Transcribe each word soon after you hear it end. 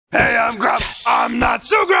Hey, I'm Grumps. I'm not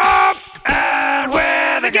so Grump, and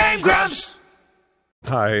we're the GameGrumps.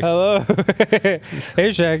 Hi. Hello.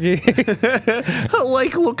 Hey, Shaggy. I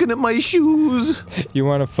like looking at my shoes. You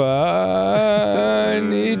want a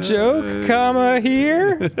funny joke, comma,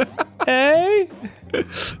 here? Hey?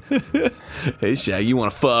 Hey, Shaggy, you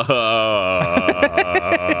want a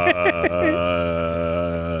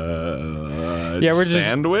Yeah, we're just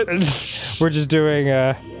sandwich? we're just doing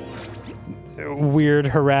weird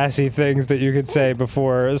harassy things that you could say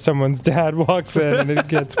before someone's dad walks in and it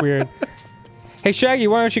gets weird. Hey, Shaggy,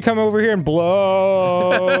 why don't you come over here and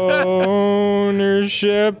blow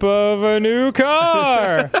ownership of a new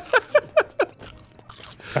car?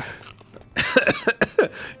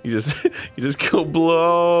 You just go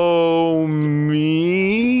blow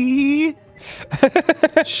me.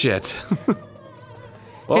 Shit.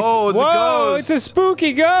 Oh, it's a ghost. It's a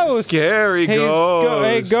spooky ghost. Scary ghost.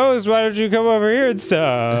 Hey, ghost, why don't you come over here and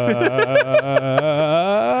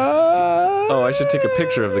Oh, I should take a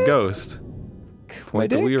picture of the ghost.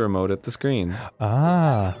 Point the Wii remote at the screen.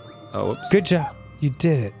 Ah. Oh, whoops. Good job. You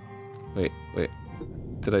did it. Wait.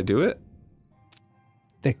 Did I do it?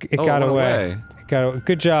 It got away. It got.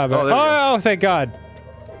 Good job. Oh, there you go. Thank God.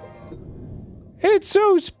 It's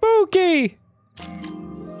so spooky.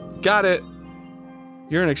 Got it.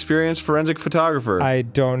 You're an experienced forensic photographer. I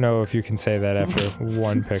don't know if you can say that after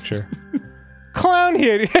one picture. Clown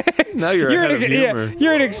head. Now you're ahead of humor. Yeah,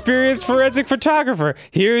 you're an experienced forensic photographer.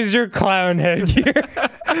 Here's your clown headgear.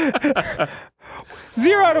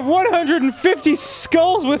 0 out of 150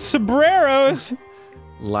 skulls with sombreros.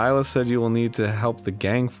 Lila said you will need to help the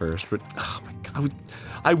gang first, but oh my God,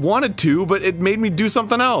 I wanted to, but it made me do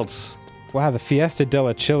something else. Wow, the Fiesta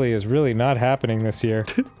della Chili is really not happening this year.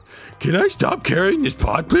 Can I stop carrying this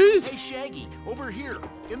pot, please? Hey, Shaggy, over here,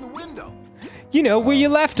 in the window. You know, where you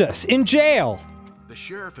left us, in jail. The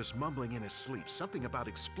sheriff is mumbling in his sleep something about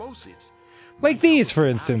explosives. Like these, for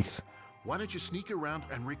instance. Why don't you sneak around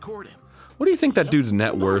and record him? What do you think that dude's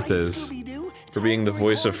net worth is? For being the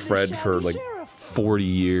voice of Fred for, like, 40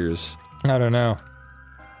 years. I don't know.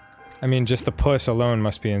 I mean, just the puss alone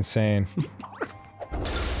must be insane.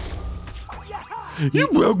 You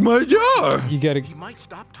broke my jar! You gotta- He might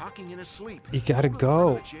stop talking in his sleep. You gotta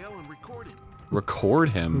go. Jail and record him. Record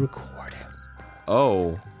him? Record him.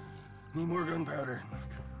 Oh. Need more gunpowder.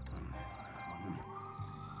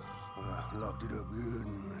 Locked it up good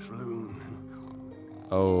in the saloon.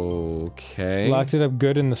 Okay. Locked it up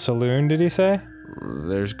good in the saloon, did he say?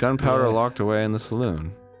 There's gunpowder locked away in the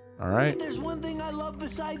saloon. Alright. There's one thing I love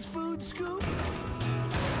besides food, Scoop.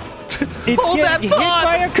 It's Hold getting that hit thought!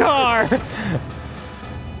 by a car!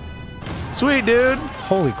 Sweet, dude!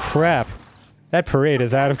 Holy crap. That parade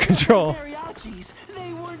is out of control. Mariachis,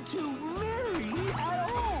 they weren't too merry at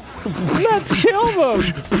all. Let's kill them!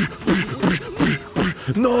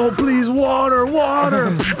 No, please, water!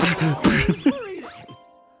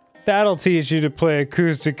 That'll teach you to play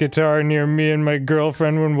acoustic guitar near me and my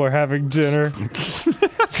girlfriend when we're having dinner.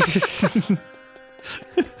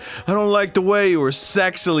 I don't like the way you were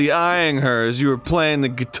sexily eyeing her as you were playing the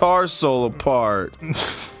guitar solo part.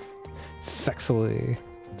 Sexily.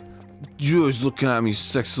 You was looking at me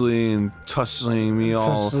sexily and tussling me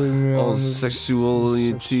all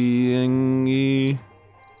sexuality.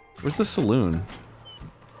 Where's the saloon?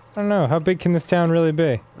 I don't know, how big can this town really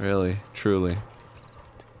be? Really, truly.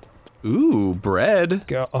 Ooh, bread.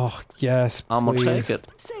 Go. Oh, yes, I'm gonna please. take it.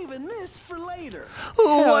 Saving this for later.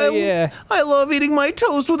 Oh, Hell yeah. I love eating my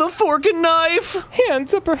toast with a fork and knife.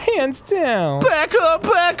 Hands up or hands down? Back up,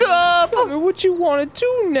 back up. Tell me what you want to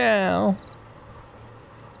do now.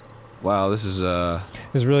 Wow, this is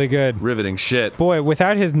It's really good. riveting shit. Boy,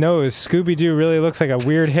 without his nose, Scooby-Doo really looks like a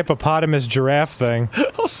weird hippopotamus giraffe thing.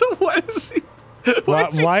 Also, why is he?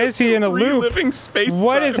 Why is he in a loop? Reliving space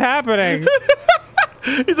What time? is happening?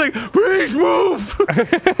 He's like, please move!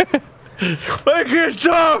 I can't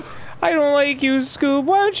stop! I don't like you, Scoob.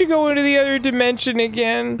 Why don't you go into the other dimension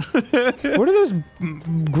again? What are those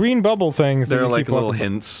green bubble things? They're that you like keep little walking-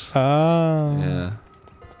 hints. Oh. Yeah.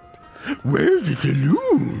 Where's the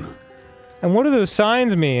saloon? And what do those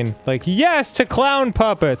signs mean? Like, yes to clown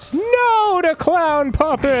puppets! No to clown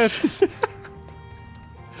puppets!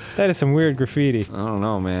 That is some weird graffiti. I don't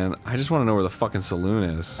know, man. I just want to know where the fucking saloon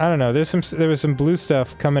is. I don't know, there was some blue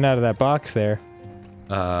stuff coming out of that box there.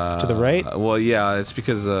 To the right? Well, yeah, it's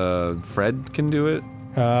because, Fred can do it.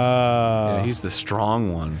 Yeah, he's the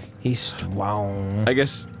strong one. He's strong. I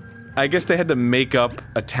guess they had to make up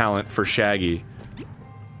a talent for Shaggy.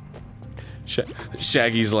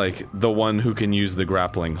 Shaggy's like the one who can use the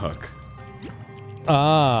grappling hook.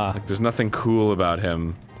 Ah. Like, there's nothing cool about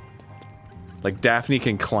him. Like, Daphne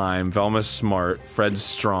can climb, Velma's smart, Fred's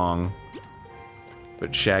strong.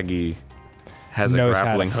 But Shaggy has a Knows how to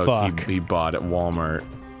grappling hook fuck. he bought at Walmart.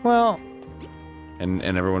 Well, And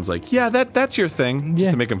everyone's like, yeah, that's your thing. Just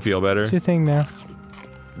Yeah. to make him feel better. it's your thing now.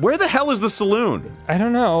 Where the hell is the saloon? I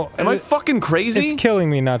don't know. Am I fucking crazy? It's killing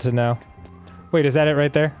me not to know. Wait, is that it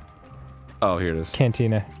right there? Oh, here it is.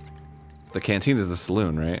 Cantina. The canteen is the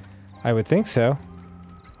saloon, right? I would think so.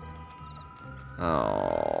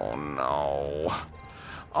 Oh, no.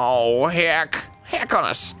 Oh, heck. Heck on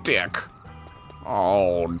a stick.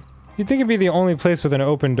 Oh, You'd think it'd be the only place with an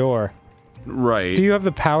open door. right. Do you have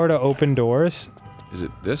the power to open doors? Is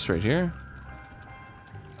it this right here?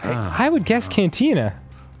 I would guess Cantina.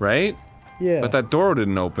 Right? Yeah. But that door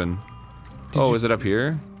didn't open. Is it up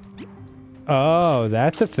here? Oh,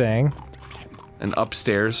 that's a thing. An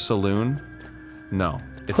upstairs saloon? No.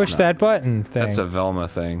 It's Push not. that button thing. That's a Velma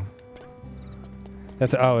thing.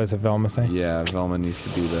 It's a Velma thing. Yeah, Velma needs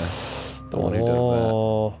to be the one who does that.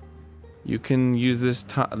 Oh. You can use this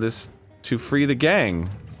to free the gang.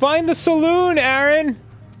 Find the saloon, Aaron!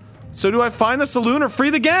 So do I find the saloon or free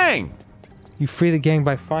the gang? You free the gang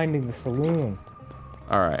by finding the saloon.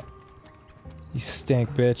 Alright. You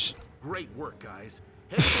stink, bitch. Great work, guys.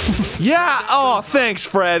 Yeah! Oh, thanks,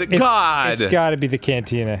 Fred. God! It's gotta be the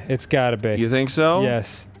Cantina. It's gotta be. You think so?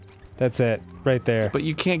 Yes. That's it. Right there. But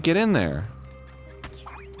you can't get in there.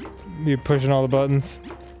 You're pushing all the buttons?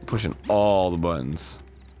 Pushing all the buttons.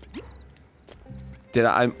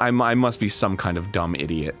 I must be some kind of dumb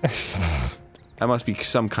idiot. I must be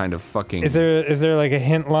some kind of fucking... Is there like a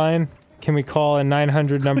hint line? Can we call a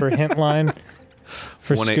 900 number hint line?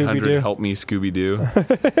 For 1-800 Scooby-Doo? help me Scooby-Doo.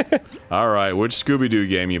 Alright, which Scooby-Doo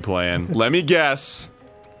game you playing? Let me guess.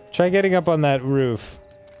 Try getting up on that roof.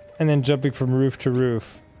 And then jumping from roof to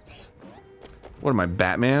roof. What am I,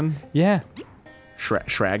 Batman? Yeah.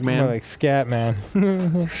 Shragman? More like Scatman.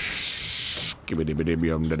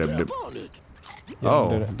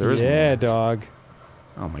 Oh, there is Yeah, one. dog.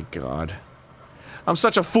 Oh my god. I'm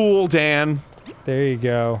such a fool, Dan. There you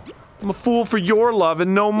go. I'm a fool for your love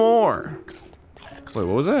and no more. Wait,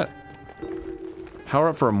 what was that? Power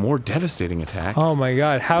up for a more devastating attack. Oh my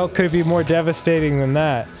god, how could it be more devastating than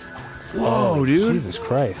that? Whoa, dude. Jesus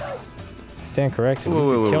Christ. Stand corrected. Wait, We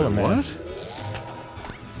could wait, kill wait, him, man. what?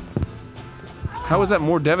 How is that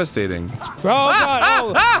more devastating? Oh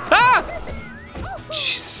god! Oh.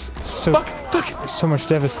 Jeez, so Fuck! so much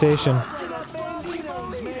devastation.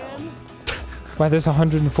 Why, there's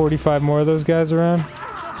 145 more of those guys around?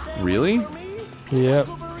 Really? Yep.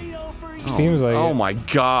 Seems like Oh it. my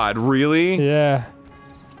god, really? Yeah.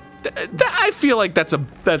 I feel like that's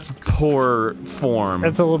poor form.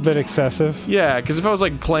 That's a little bit excessive. Yeah, because if I was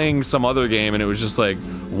like playing some other game and it was just like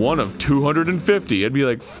one of 250, I'd be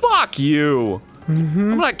like, fuck you!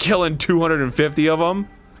 I'm not killing 250 of them.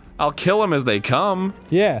 I'll kill them as they come.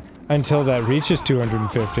 Yeah, until that reaches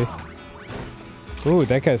 250. Ooh,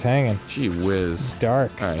 that guy's hanging. Gee whiz.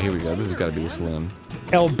 Dark. Alright, here we go. This has got to be the saloon.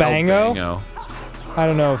 El Bango? Bango. I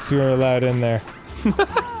don't know if you're allowed in there. You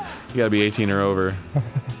gotta be 18 or over.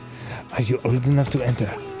 Are you old enough to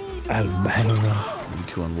enter? El Bango. Need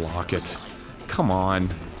to unlock it. Come on.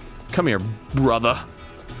 Come here, brother.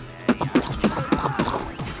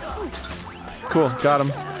 Cool, got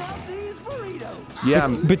him. Yeah,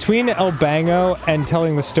 Between El Bango and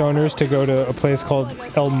telling the stoners to go to a place called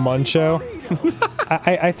El Muncho,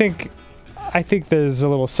 I think there's a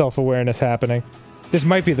little self-awareness happening. This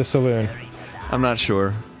might be the saloon. I'm not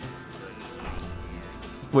sure.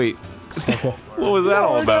 Wait. What was that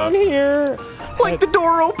all about? Down here. Like the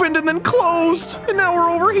door opened and then closed, and now we're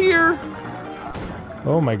over here.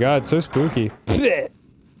 Oh my god, so spooky.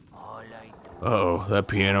 Oh, that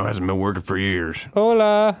piano hasn't been working for years.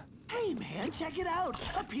 Hola. Hey man, check it out!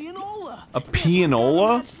 A pianola! A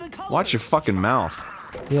pianola? Watch your fucking mouth.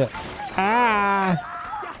 Yeah. Ah.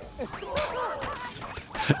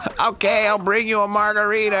 Okay, I'll bring you a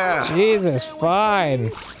margarita. Jesus,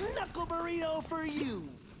 fine. Knuckle burrito for you!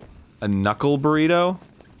 A knuckle burrito?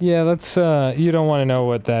 Yeah, let's, you don't want to know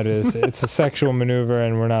what that is. It's a sexual maneuver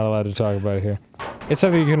and we're not allowed to talk about it here. It's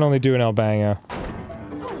something you can only do in El Bango.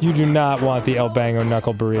 You do not want the El Bango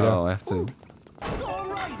knuckle burrito. Oh, I have to...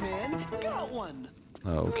 Alright man, got one!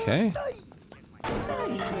 Okay. Nice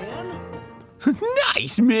man!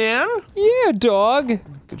 Nice, man! Yeah, dog.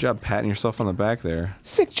 Good job patting yourself on the back there.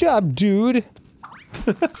 Sick job, dude.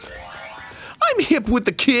 I'm hip with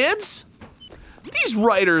the kids! These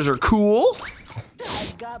writers are cool!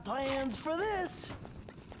 I've got plans for this!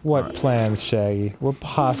 What plans, Shaggy? What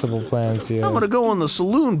possible plans do you I'm have? gonna go in the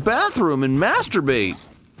saloon bathroom and masturbate.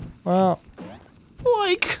 Well,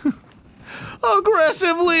 Like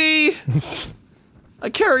aggressively. I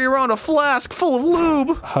carry around a flask full of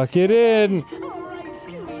lube. Huck it in. Alright,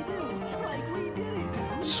 Scooby-Doo, like we did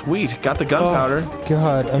it. Sweet, got the gunpowder. Oh,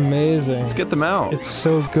 God, amazing. Let's get them out. It's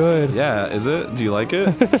so good. Yeah, is it? Do you like it?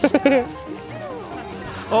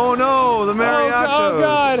 Oh no, the mariachis! Oh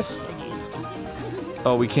God!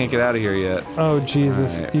 Oh, we can't get out of here yet. Oh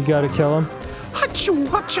Jesus! Alright. You gotta kill him. Hachu,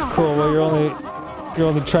 hacha. Cool. Well, you're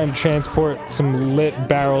only trying to transport some lit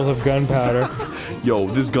barrels of gunpowder. Yo,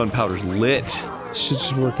 this gunpowder's lit.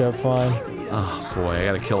 Should work out fine. Oh boy, I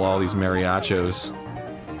gotta kill all these mariachos.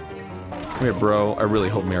 Come here, bro. I really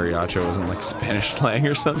hope mariacho isn't like Spanish slang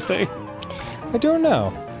or something. I don't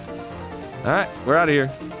know. Alright, we're out of here.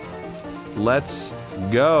 Let's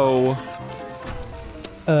go.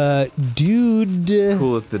 Dude.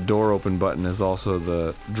 Cool that the door open button is also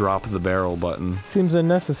the drop the barrel button. Seems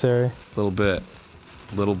unnecessary. Little bit.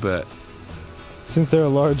 Little bit. Since there are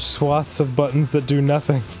large swaths of buttons that do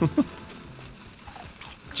nothing.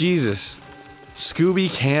 Jesus. Scooby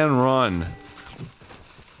can run.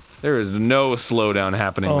 There is no slowdown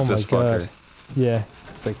happening with this fucker. Yeah.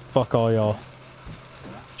 It's like, fuck all y'all.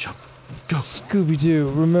 Jump. Scooby-Doo,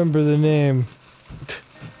 remember the name.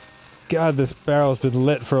 God, this barrel's been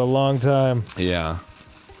lit for a long time. Yeah.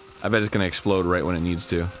 I bet it's gonna explode right when it needs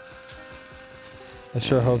to. I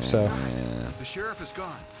sure hope so. The sheriff is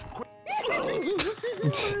gone.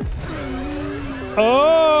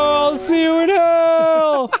 Oh, I'll see you in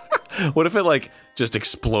hell! What if it, like, just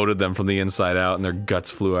exploded them from the inside out and their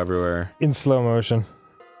guts flew everywhere? In slow motion.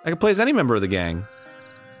 I could play as any member of the gang.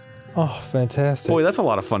 Oh, fantastic. Boy, that's a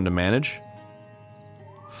lot of fun to manage.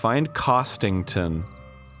 Find Costington.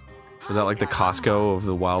 Was that like the Costco of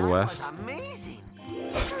the Wild West? Amazing.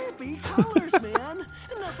 Trippy colors, man.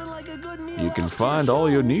 Nothing like a good meal. You can find all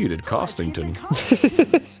you need at Costington.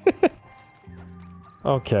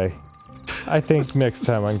 Okay. I think next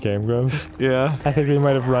time on GameGrumps, Yeah? I think we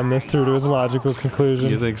might have run this through to its logical conclusion.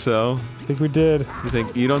 You think so? I think we did.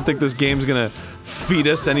 You don't think this game's gonna feed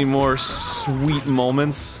us any more sweet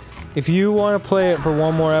moments? If you want to play it for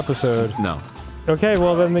one more episode, No. okay,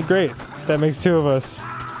 well then great. That makes two of us.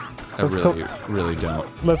 I Let's really don't.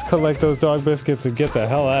 Let's collect those dog biscuits and get the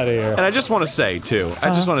hell out of here. And I just want to say, too, I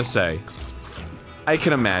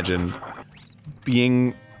can imagine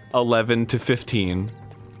being 11 to 15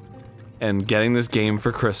 and getting this game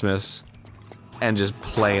for Christmas and just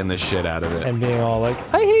playing the shit out of it. And being all like,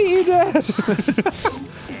 I hate you, Dad!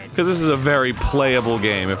 Because this is a very playable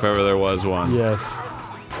game, if ever there was one. Yes.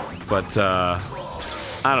 But, I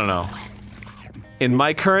don't know. In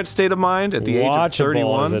my current state of mind, at the age of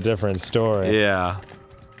 31... is a different story. Yeah.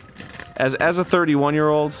 As a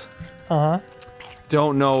 31-year-old...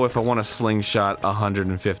 don't know if I want to slingshot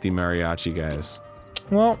 150 mariachi guys.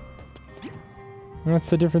 Well,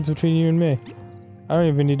 what's the difference between you and me? I don't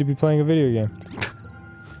even need to be playing a video game.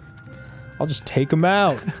 I'll just take them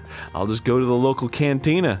out. I'll just go to the local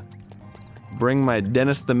cantina. Bring my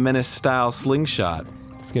Dennis the Menace style slingshot.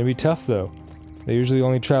 It's gonna be tough, though. They usually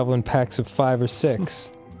only travel in packs of 5 or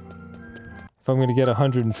 6. If I'm gonna get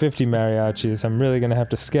 150 mariachis, I'm really gonna have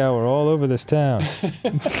to scour all over this town.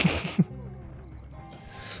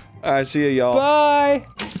 Alright, see ya, y'all. Bye!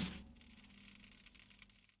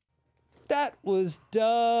 That was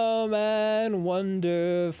dumb and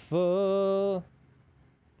wonderful.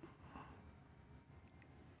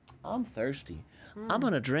 I'm thirsty. I'm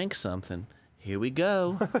gonna drink something. Here we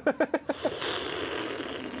go.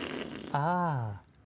 Ah.